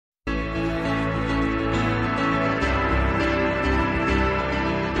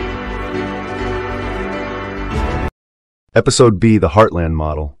Episode B, the Heartland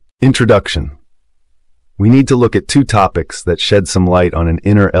Model. Introduction. We need to look at two topics that shed some light on an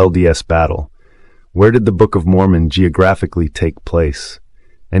inner LDS battle. Where did the Book of Mormon geographically take place?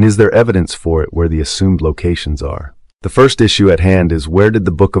 And is there evidence for it where the assumed locations are? The first issue at hand is, where did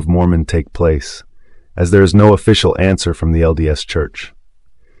the Book of Mormon take place? As there is no official answer from the LDS Church.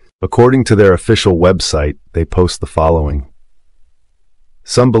 According to their official website, they post the following.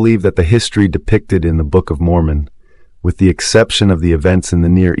 Some believe that the history depicted in the Book of Mormon, with the exception of the events in the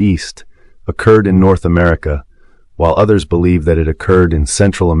Near East, occurred in North America, while others believe that it occurred in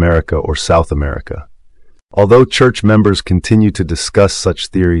Central America or South America. Although church members continue to discuss such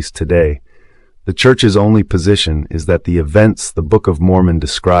theories today, the church's only position is that the events the Book of Mormon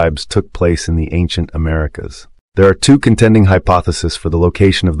describes took place in the ancient Americas. There are two contending hypotheses for the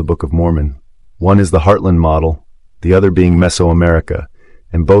location of the Book of Mormon. One is the Heartland Model, the other being Mesoamerica,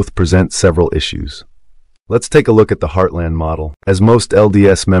 and both present several issues. Let's take a look at the Heartland Model, as most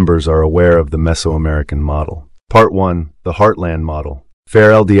LDS members are aware of the Mesoamerican model. Part 1. The Heartland Model. Fair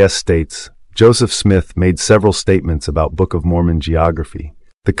LDS states, Joseph Smith made several statements about Book of Mormon geography.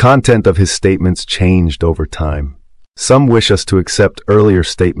 The content of his statements changed over time. Some wish us to accept earlier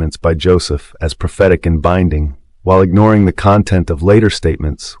statements by Joseph as prophetic and binding, while ignoring the content of later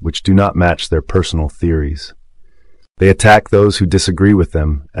statements which do not match their personal theories. They attack those who disagree with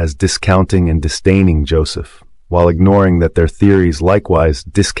them as discounting and disdaining Joseph, while ignoring that their theories likewise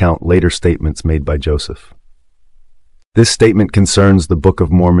discount later statements made by Joseph. This statement concerns the Book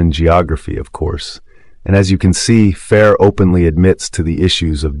of Mormon geography, of course, and as you can see, Fair openly admits to the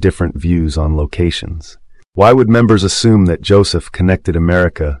issues of different views on locations. Why would members assume that Joseph connected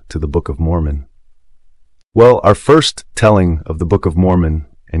America to the Book of Mormon? Well, our first telling of the Book of Mormon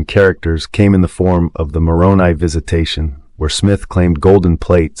and characters came in the form of the Moroni visitation, where Smith claimed golden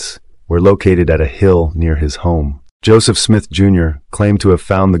plates were located at a hill near his home. Joseph Smith Jr. claimed to have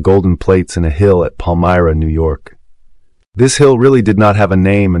found the golden plates in a hill at Palmyra, New York. This hill really did not have a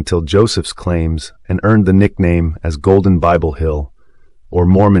name until Joseph's claims and earned the nickname as Golden Bible Hill, or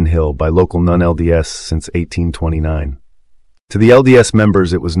Mormon Hill by local non-LDS since 1829. To the LDS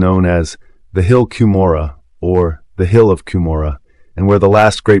members it was known as the Hill Cumorah, or the Hill of Cumorah, and where the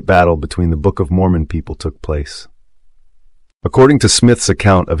last great battle between the Book of Mormon people took place. According to Smith's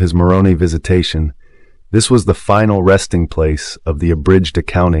account of his Moroni visitation, this was the final resting place of the abridged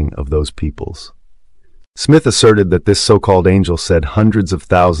accounting of those peoples. Smith asserted that this so-called angel said hundreds of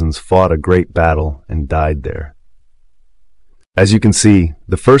thousands fought a great battle and died there. As you can see,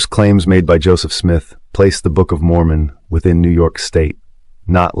 the first claims made by Joseph Smith placed the Book of Mormon within New York State,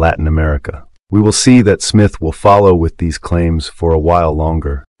 not Latin America. We will see that Smith will follow with these claims for a while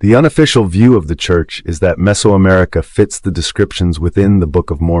longer. The unofficial view of the Church is that Mesoamerica fits the descriptions within the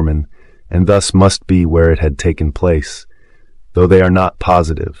Book of Mormon, and thus must be where it had taken place, though they are not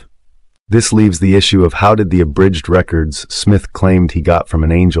positive. This leaves the issue of how did the abridged records Smith claimed he got from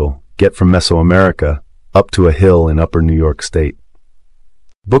an angel get from Mesoamerica up to a hill in Upper New York State.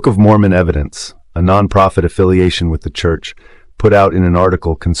 Book of Mormon Evidence, a non-profit affiliation with the Church, put out in an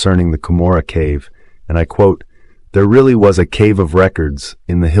article concerning the Cumorah Cave, and I quote, "There really was a cave of records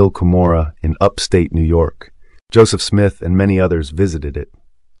in the Hill Cumorah in upstate New York. Joseph Smith and many others visited it.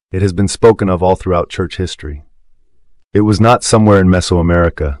 It has been spoken of all throughout church history. It was not somewhere in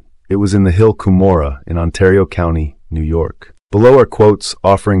Mesoamerica. It was in the Hill Cumorah in Ontario County, New York." Below are quotes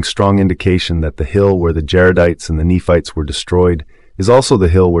offering strong indication that the hill where the Jaredites and the Nephites were destroyed is also the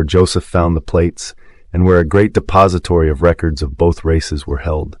hill where Joseph found the plates and where a great depository of records of both races were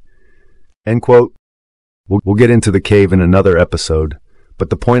held. End quote. We'll get into the cave in another episode, but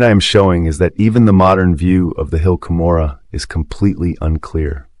the point I am showing is that even the modern view of the Hill Cumorah is completely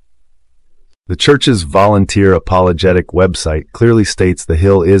unclear. The Church's volunteer apologetic website clearly states the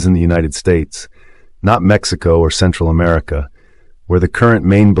hill is in the United States, not Mexico or Central America, where the current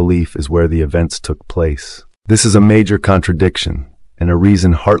main belief is where the events took place. This is a major contradiction, and a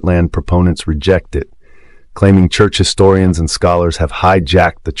reason Heartland proponents reject it, claiming church historians and scholars have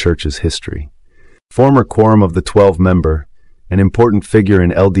hijacked the Church's history. Former Quorum of the 12 member, an important figure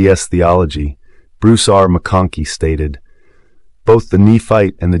in LDS theology, Bruce R. McConkie stated, "Both the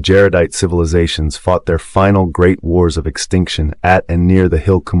Nephite and the Jaredite civilizations fought their final great wars of extinction at and near the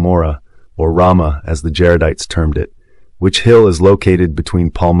Hill Cumorah, or Ramah as the Jaredites termed it, which hill is located between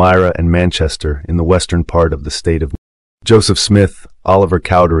Palmyra and Manchester in the western part of the state of Joseph Smith, Oliver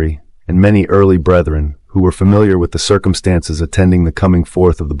Cowdery, and many early brethren who were familiar with the circumstances attending the coming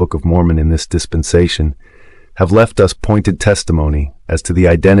forth of the Book of Mormon in this dispensation, have left us pointed testimony as to the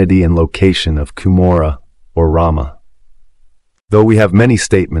identity and location of Cumorah or Ramah. Though we have many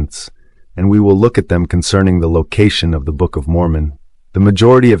statements, and we will look at them concerning the location of the Book of Mormon. The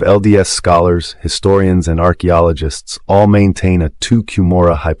majority of LDS scholars, historians, and archaeologists all maintain a two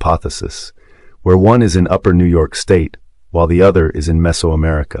Cumorah hypothesis, where one is in Upper New York State, while the other is in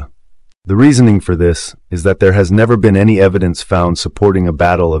Mesoamerica. The reasoning for this is that there has never been any evidence found supporting a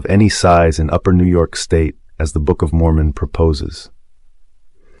battle of any size in Upper New York State as the Book of Mormon proposes.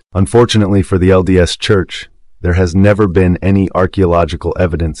 Unfortunately for the LDS Church, there has never been any archaeological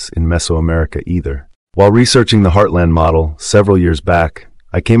evidence in Mesoamerica either. While researching the Heartland Model several years back,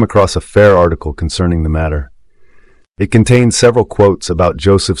 I came across a fair article concerning the matter. It contains several quotes about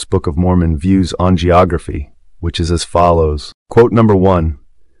Joseph's Book of Mormon views on geography, which is as follows. Quote number 1.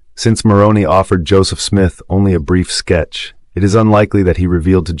 Since Moroni offered Joseph Smith only a brief sketch, it is unlikely that he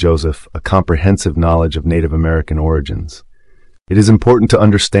revealed to Joseph a comprehensive knowledge of Native American origins. It is important to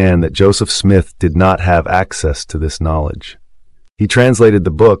understand that Joseph Smith did not have access to this knowledge. He translated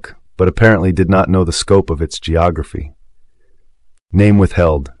the book, but apparently did not know the scope of its geography. Name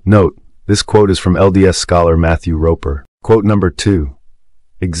withheld. Note, this quote is from LDS scholar Matthew Roper. Quote number 2.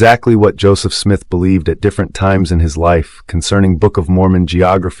 Exactly what Joseph Smith believed at different times in his life concerning Book of Mormon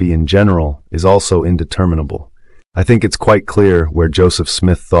geography in general is also indeterminable. I think it's quite clear where Joseph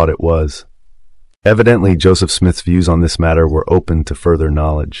Smith thought it was. Evidently, Joseph Smith's views on this matter were open to further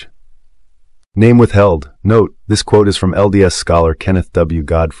knowledge. Name withheld. Note, this quote is from LDS scholar Kenneth W.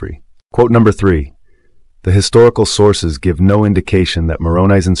 Godfrey. Quote number 3. The historical sources give no indication that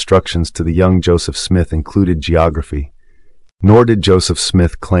Moroni's instructions to the young Joseph Smith included geography, nor did Joseph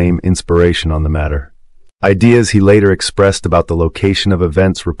Smith claim inspiration on the matter. Ideas he later expressed about the location of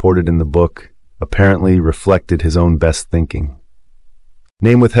events reported in the book apparently reflected his own best thinking.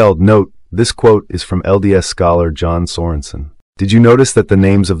 Name withheld. Note, this quote is from LDS scholar John Sorensen. Did you notice that the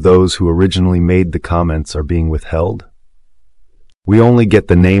names of those who originally made the comments are being withheld? We only get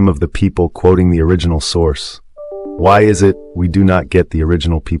the name of the people quoting the original source. Why is it we do not get the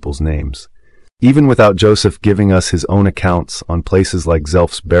original people's names? Even without Joseph giving us his own accounts on places like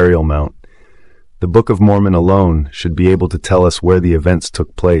Zelph's burial mount, the Book of Mormon alone should be able to tell us where the events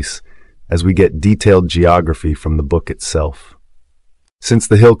took place, as we get detailed geography from the book itself. Since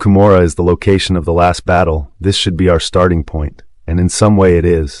the hill Cumorah is the location of the last battle, this should be our starting point, and in some way it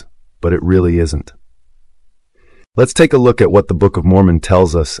is, but it really isn't. Let's take a look at what the Book of Mormon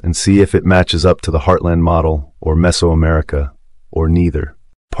tells us and see if it matches up to the Heartland Model, or Mesoamerica, or neither.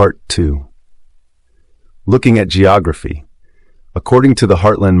 Part 2. Looking at geography. According to the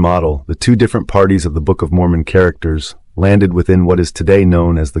Heartland Model, the two different parties of the Book of Mormon characters landed within what is today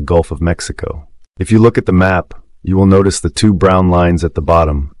known as the Gulf of Mexico. If you look at the map, you will notice the two brown lines at the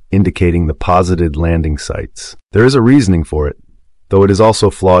bottom, indicating the posited landing sites. There is a reasoning for it, though it is also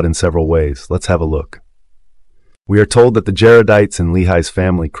flawed in several ways. Let's have a look. We are told that the Jaredites and Lehi's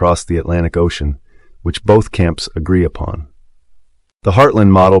family crossed the Atlantic Ocean, which both camps agree upon. The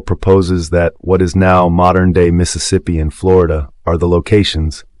Heartland Model proposes that what is now modern-day Mississippi and Florida are the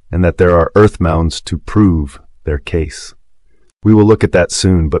locations, and that there are earth mounds to prove their case. We will look at that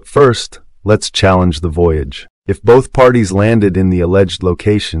soon, but first, let's challenge the voyage. If both parties landed in the alleged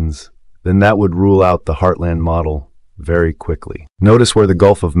locations, then that would rule out the Heartland Model very quickly. Notice where the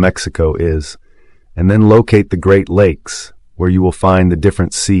Gulf of Mexico is, and then locate the Great Lakes, where you will find the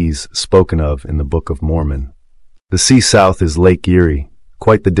different seas spoken of in the Book of Mormon. The sea south is Lake Erie,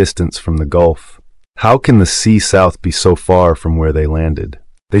 quite the distance from the Gulf. How can the sea south be so far from where they landed?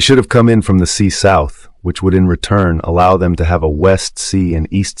 They should have come in from the sea south, which would in return allow them to have a West Sea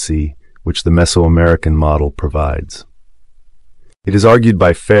and East Sea, which the Mesoamerican model provides. It is argued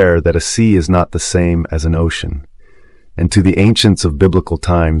by Fair that a sea is not the same as an ocean, and to the ancients of biblical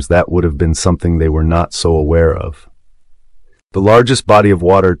times that would have been something they were not so aware of. The largest body of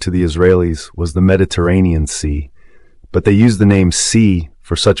water to the Israelis was the Mediterranean Sea, but they used the name sea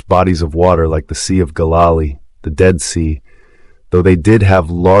for such bodies of water like the Sea of Galilee, the Dead Sea, though they did have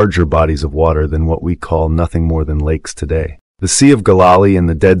larger bodies of water than what we call nothing more than lakes today. The Sea of Galilee and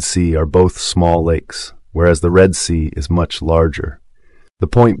the Dead Sea are both small lakes, whereas the Red Sea is much larger. The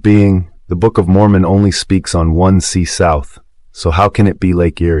point being, the Book of Mormon only speaks on one sea south, so how can it be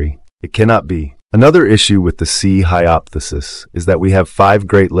Lake Erie? It cannot be. Another issue with the sea hypothesis is that we have 5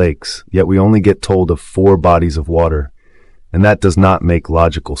 Great Lakes, yet we only get told of 4 bodies of water, and that does not make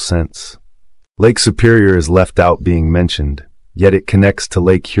logical sense. Lake Superior is left out being mentioned, yet it connects to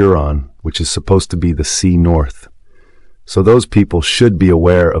Lake Huron, which is supposed to be the sea north. So those people should be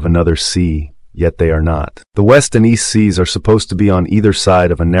aware of another sea, yet they are not. The West and East Seas are supposed to be on either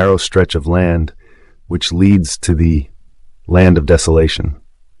side of a narrow stretch of land, which leads to the Land of Desolation.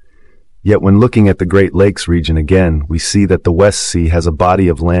 Yet when looking at the Great Lakes region again, we see that the West Sea has a body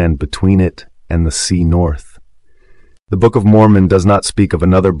of land between it and the sea north. The Book of Mormon does not speak of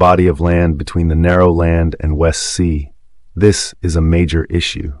another body of land between the Narrow Land and West Sea. This is a major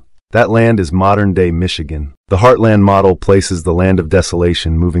issue. That land is modern-day Michigan. The Heartland Model places the Land of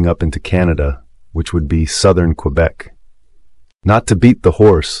Desolation moving up into Canada, which would be southern Quebec. Not to beat the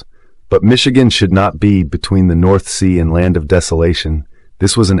horse, but Michigan should not be between the North Sea and Land of Desolation.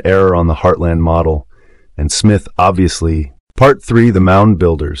 This was an error on the Heartland Model, and Smith obviously. Part 3. The Mound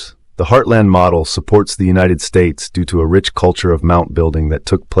Builders. The Heartland Model supports the United States due to a rich culture of mound building that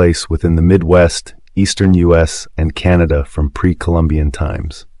took place within the Midwest, eastern U.S., and Canada from pre-Columbian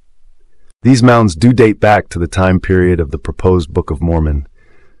times. These mounds do date back to the time period of the proposed Book of Mormon,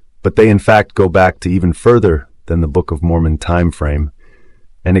 but they in fact go back to even further than the Book of Mormon time frame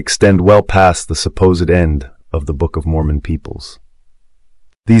and extend well past the supposed end of the Book of Mormon peoples.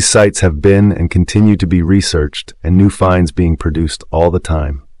 These sites have been and continue to be researched and new finds being produced all the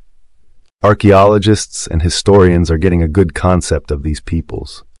time. Archaeologists and historians are getting a good concept of these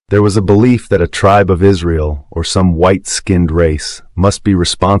peoples. There was a belief that a tribe of Israel, or some white-skinned race, must be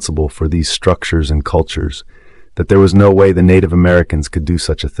responsible for these structures and cultures, that there was no way the Native Americans could do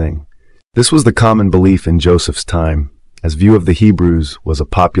such a thing. This was the common belief in Joseph's time, as View of the Hebrews was a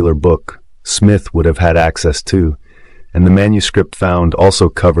popular book Smith would have had access to, and the manuscript found also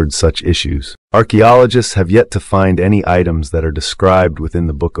covered such issues. Archaeologists have yet to find any items that are described within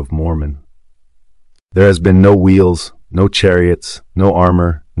the Book of Mormon. There has been no wheels, no chariots, no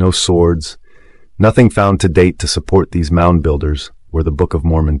armor, no swords, nothing found to date to support these mound builders were the Book of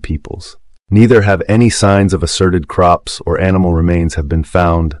Mormon peoples. Neither have any signs of asserted crops or animal remains have been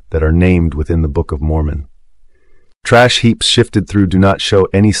found that are named within the Book of Mormon. Trash heaps shifted through do not show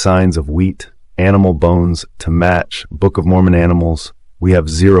any signs of wheat, animal bones to match Book of Mormon animals. We have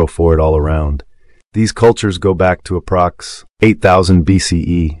zero for it all around. These cultures go back to approx. 8000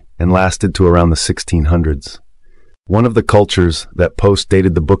 BCE and lasted to around the 1600s. One of the cultures that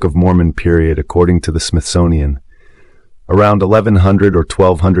post-dated the Book of Mormon period according to the Smithsonian. Around 1100 or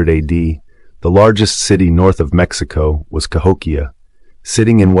 1200 AD, the largest city north of Mexico was Cahokia,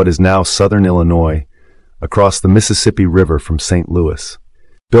 sitting in what is now southern Illinois, across the Mississippi River from St. Louis.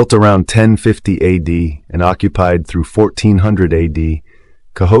 Built around 1050 AD and occupied through 1400 AD,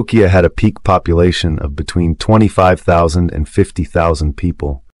 Cahokia had a peak population of between 25,000 and 50,000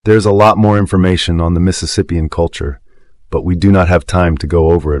 people. There's a lot more information on the Mississippian culture, but we do not have time to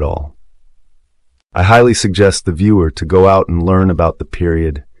go over it all. I highly suggest the viewer to go out and learn about the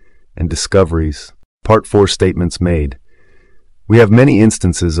period and discoveries. Part 4. Statements made. We have many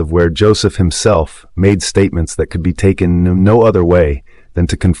instances of where Joseph himself made statements that could be taken no other way than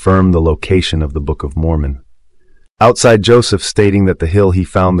to confirm the location of the Book of Mormon. Outside Joseph stating that the hill he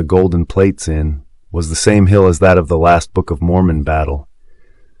found the golden plates in was the same hill as that of the last Book of Mormon battle,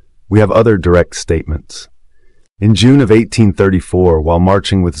 we have other direct statements. In June of 1834, while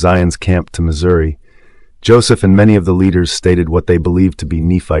marching with Zion's camp to Missouri, Joseph and many of the leaders stated what they believed to be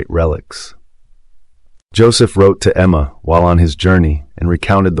Nephite relics. Joseph wrote to Emma while on his journey and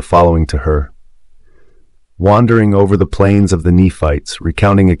recounted the following to her. Wandering over the plains of the Nephites,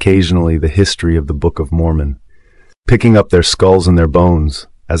 recounting occasionally the history of the Book of Mormon, picking up their skulls and their bones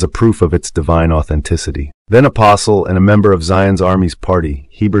as a proof of its divine authenticity. Then apostle and a member of Zion's Army's party,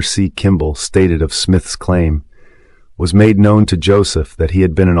 Heber C. Kimball, stated of Smith's claim, was made known to Joseph that he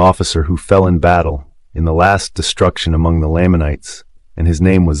had been an officer who fell in battle in the last destruction among the Lamanites, and his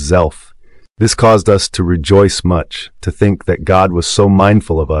name was Zelph. This caused us to rejoice much, to think that God was so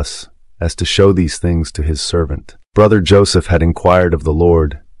mindful of us as to show these things to his servant. Brother Joseph had inquired of the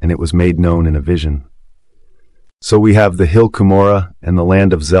Lord, and it was made known in a vision. So we have the hill Cumorah and the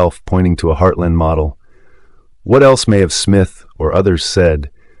land of Zelph pointing to a Heartland Model. What else may have Smith or others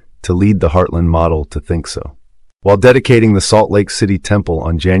said to lead the Heartland Model to think so? While dedicating the Salt Lake City Temple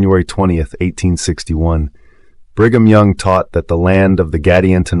on January 20th, 1861, Brigham Young taught that the land of the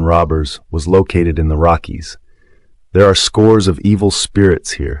Gadianton robbers was located in the Rockies. There are scores of evil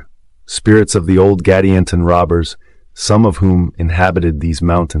spirits here, spirits of the old Gadianton robbers, some of whom inhabited these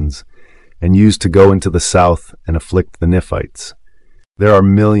mountains, and used to go into the south and afflict the Nephites. There are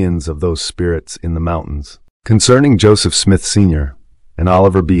millions of those spirits in the mountains. Concerning Joseph Smith Sr. and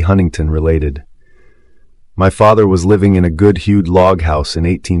Oliver B. Huntington related, my father was living in a good-hewed log house in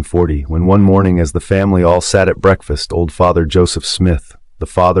 1840 when one morning as the family all sat at breakfast, old Father Joseph Smith, the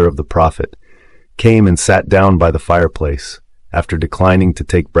father of the prophet, came and sat down by the fireplace after declining to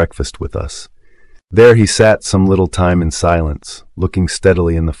take breakfast with us. There he sat some little time in silence, looking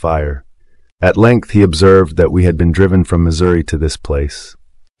steadily in the fire. At length he observed that we had been driven from Missouri to this place.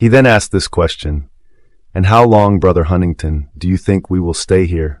 He then asked this question, "And how long, Brother Huntington, do you think we will stay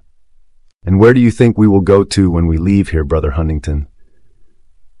here? And where do you think we will go to when we leave here, Brother Huntington?"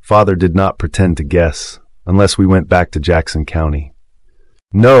 Father did not pretend to guess, unless we went back to Jackson County.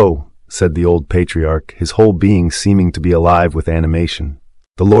 "No," said the old patriarch, his whole being seeming to be alive with animation.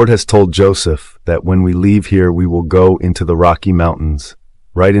 "The Lord has told Joseph that when we leave here we will go into the Rocky Mountains,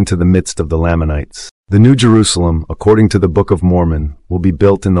 right into the midst of the Lamanites. The New Jerusalem, according to the Book of Mormon, will be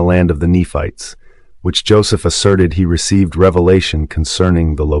built in the land of the Nephites, which Joseph asserted he received revelation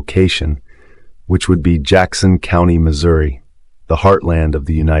concerning the location, which would be Jackson County, Missouri, the heartland of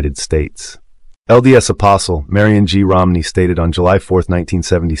the United States." LDS Apostle Marion G. Romney stated on July 4,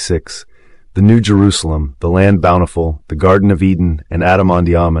 1976, "The New Jerusalem, the land bountiful, the Garden of Eden, and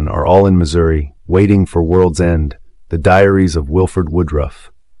Adam-on-the-Ammon are all in Missouri, waiting for world's end. The Diaries of Wilford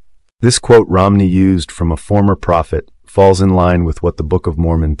Woodruff." This quote Romney used from a former prophet falls in line with what the Book of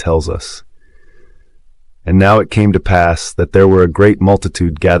Mormon tells us. "And now it came to pass that there were a great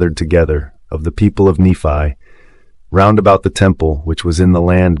multitude gathered together of the people of Nephi, round about the temple which was in the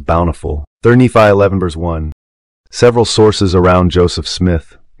land bountiful." 3 Nephi 11 verse 1. Several sources around Joseph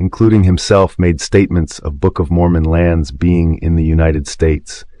Smith, including himself, made statements of Book of Mormon lands being in the United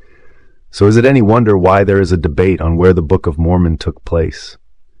States. So is it any wonder why there is a debate on where the Book of Mormon took place?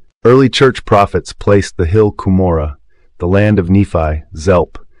 Early church prophets placed the hill Cumorah, the land of Nephi,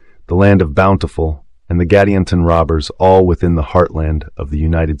 Zelp, the land of Bountiful, and the Gadianton robbers all within the heartland of the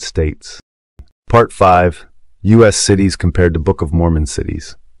United States. Part 5. U.S. Cities compared to Book of Mormon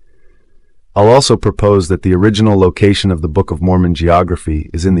cities. I'll also propose that the original location of the Book of Mormon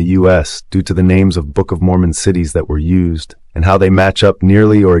geography is in the U.S. due to the names of Book of Mormon cities that were used, and how they match up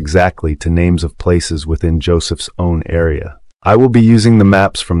nearly or exactly to names of places within Joseph's own area. I will be using the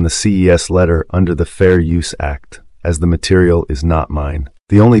maps from the CES letter under the Fair Use Act, as the material is not mine.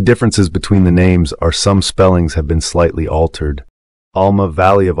 The only differences between the names are some spellings have been slightly altered. Alma,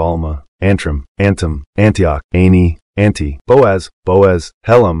 Valley of Alma; Antrim, Antum; Antioch, Ani, Anti; Boaz, Boaz;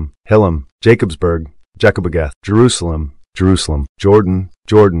 Helam, Helam; Jacobsburg, Jacobagath; Jerusalem, Jerusalem; Jordan,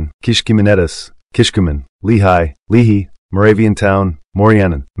 Jordan; Kishkimenetus, Kishkumen; Lehi, Lehi; Moravian Town,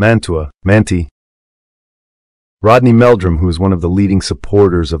 Morianan; Mantua, Manti. Rodney Meldrum, who is one of the leading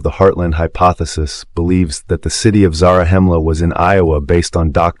supporters of the Heartland hypothesis, believes that the city of Zarahemla was in Iowa based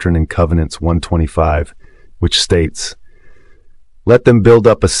on Doctrine and Covenants 125, which states, "Let them build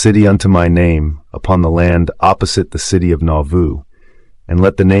up a city unto my name upon the land opposite the city of Nauvoo, and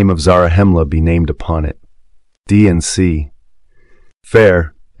let the name of Zarahemla be named upon it." D and C.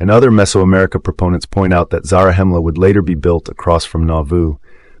 Fair and other Mesoamerica proponents point out that Zarahemla would later be built across from Nauvoo,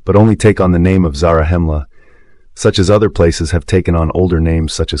 but only take on the name of Zarahemla, such as other places have taken on older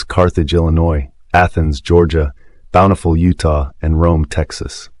names such as Carthage, Illinois; Athens, Georgia; Bountiful, Utah; and Rome,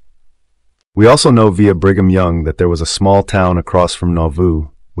 Texas. We also know via Brigham Young that there was a small town across from Nauvoo,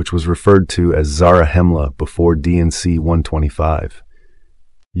 which was referred to as Zarahemla before D&C 125.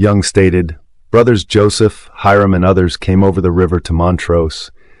 Young stated, "Brothers Joseph, Hiram, and others came over the river to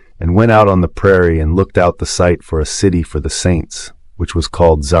Montrose, and went out on the prairie and looked out the site for a city for the saints, which was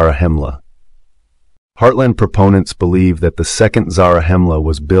called Zarahemla." Heartland proponents believe that the second Zarahemla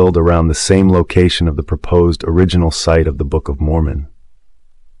was built around the same location of the proposed original site of the Book of Mormon.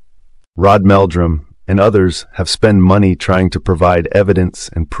 Rod Meldrum and others have spent money trying to provide evidence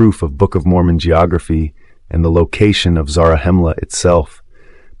and proof of Book of Mormon geography and the location of Zarahemla itself,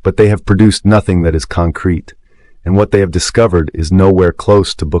 but they have produced nothing that is concrete, and what they have discovered is nowhere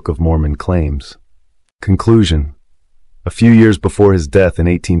close to Book of Mormon claims. Conclusion. A few years before his death in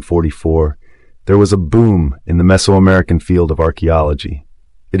 1844, there was a boom in the Mesoamerican field of archaeology.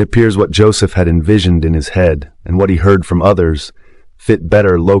 It appears what Joseph had envisioned in his head and what he heard from others fit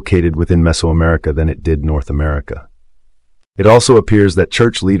better located within Mesoamerica than it did North America. It also appears that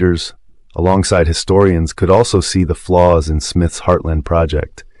church leaders, alongside historians, could also see the flaws in Smith's Heartland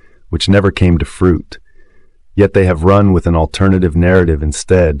project, which never came to fruit, yet they have run with an alternative narrative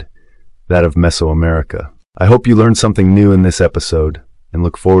instead, that of Mesoamerica. I hope you learned something new in this episode, and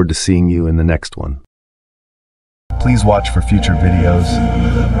look forward to seeing you in the next one. Please watch for future videos,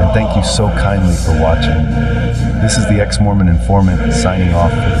 and thank you so kindly for watching. This is the Ex-Mormon Informant signing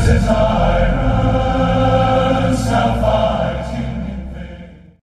off for the day.